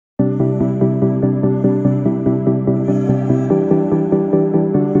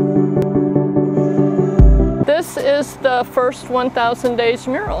is the first 1,000 days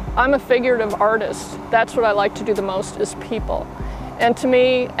mural. I'm a figurative artist. That's what I like to do the most, is people. And to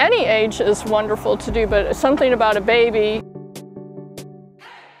me, any age is wonderful to do, but something about a baby.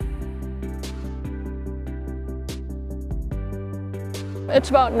 It's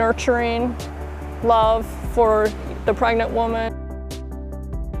about nurturing, love for the pregnant woman.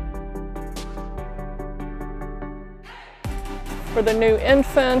 For the new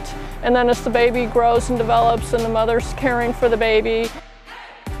infant, and then as the baby grows and develops and the mother's caring for the baby.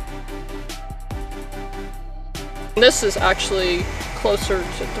 This is actually closer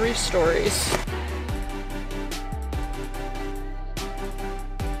to 3 stories.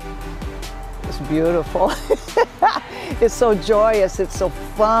 It's beautiful. It's so joyous, it's so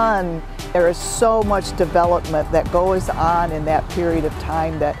fun. There is so much development that goes on in that period of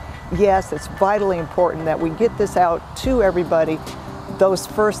time that, yes, it's vitally important that we get this out to everybody. Those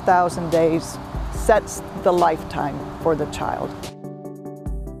first 1,000 days sets the lifetime for the child.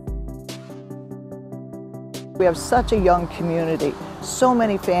 We have such a young community, so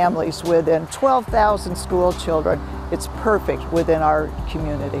many families within 12,000 school children. It's perfect within our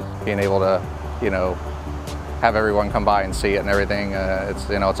community. Being able to, have everyone come by and see it and everything,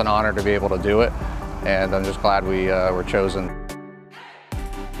 it's an honor to be able to do it, and I'm just glad we were chosen.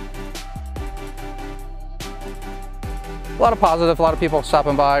 A lot of positive, a lot of people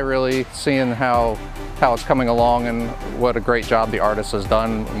stopping by, really seeing how it's coming along and what a great job the artist has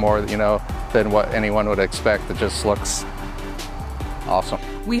done, more than what anyone would expect. It just looks awesome.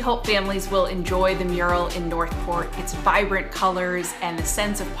 We hope families will enjoy the mural in Northport, its vibrant colors and the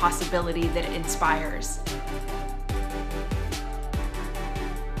sense of possibility that it inspires.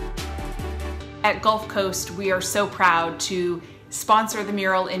 At Gulf Coast, we are so proud to sponsor the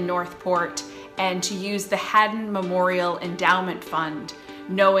mural in Northport and to use the Haddon Memorial Endowment Fund,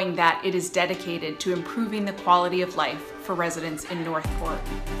 knowing that it is dedicated to improving the quality of life for residents in Northport.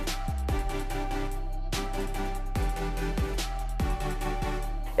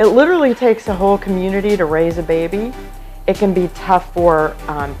 It literally takes a whole community to raise a baby. It can be tough for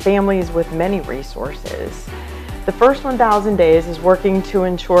families with many resources. The first 1,000 days is working to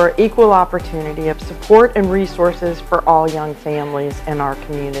ensure equal opportunity of support and resources for all young families in our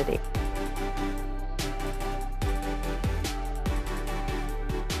community.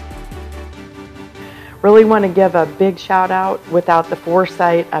 Really want to give a big shout out. Without the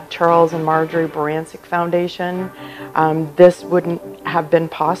foresight of Charles and Marjorie Barancic Foundation, this wouldn't have been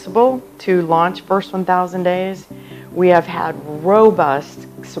possible to launch First 1,000 Days. We have had robust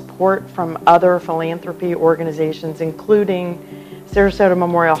support from other philanthropy organizations, including Sarasota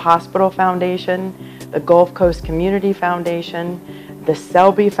Memorial Hospital Foundation, the Gulf Coast Community Foundation, the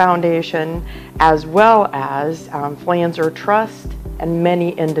Selby Foundation, as well as Flanzer Trust and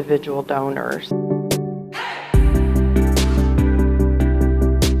many individual donors.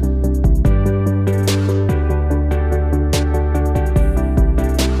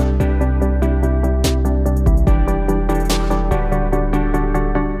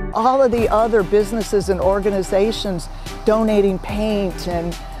 All of the other businesses and organizations donating paint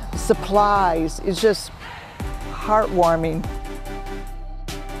and supplies is just heartwarming.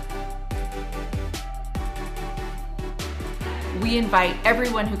 We invite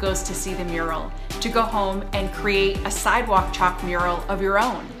everyone who goes to see the mural to go home and create a sidewalk chalk mural of your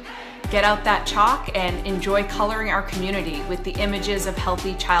own. Get out that chalk and enjoy coloring our community with the images of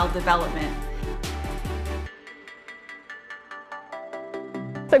healthy child development.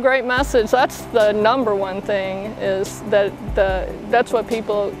 The great message, that's the #1 thing, is that that's what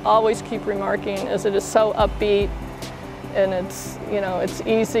people always keep remarking, is it is so upbeat, and it's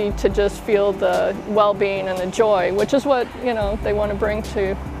easy to just feel the well-being and the joy, which is what they want to bring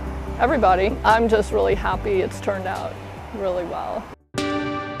to everybody. I'm just really happy it's turned out really well.